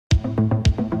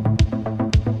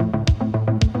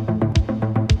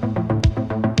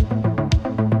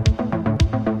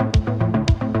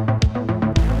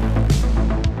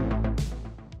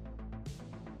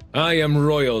I am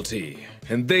royalty,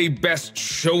 and they best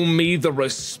show me the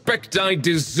respect I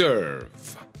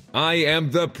deserve. I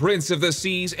am the Prince of the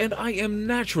Seas, and I am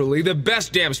naturally the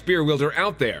best damn spear wielder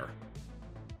out there.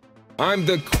 I'm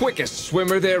the quickest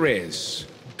swimmer there is.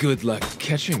 Good luck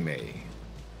catching me.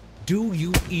 Do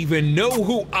you even know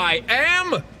who I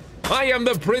am? I am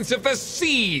the Prince of the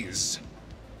Seas!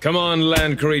 Come on,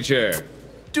 land creature.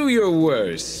 Do your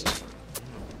worst.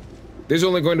 There's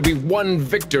only going to be one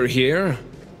victor here,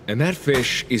 and that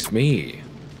fish is me.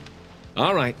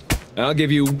 All right, I'll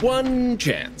give you one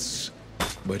chance.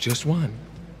 But just one.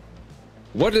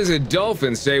 What does a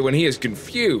dolphin say when he is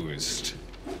confused?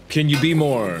 Can you be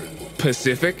more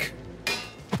Pacific?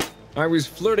 I was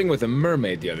flirting with a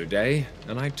mermaid the other day,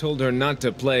 and I told her not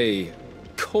to play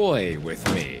coy with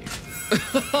me.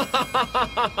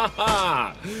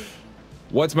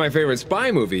 What's my favorite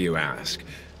spy movie, you ask?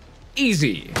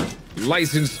 Easy.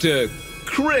 License to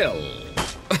Krill.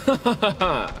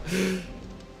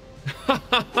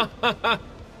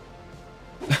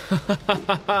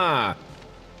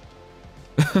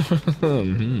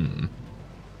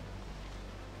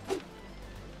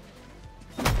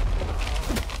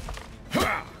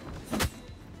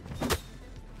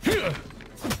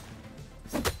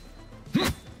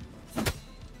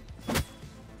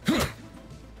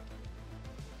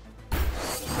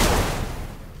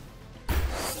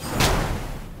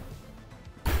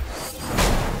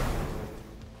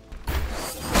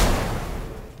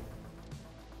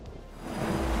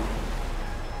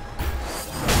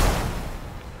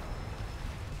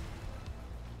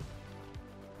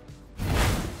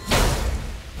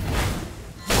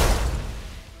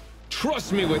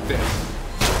 Trust me with this.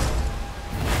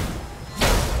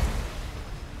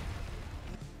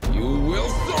 You will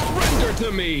surrender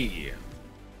to me.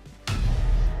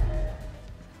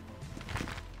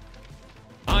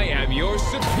 I am your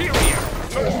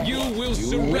superior. You will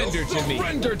surrender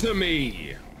to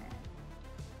me.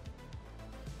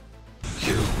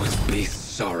 You will be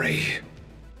sorry.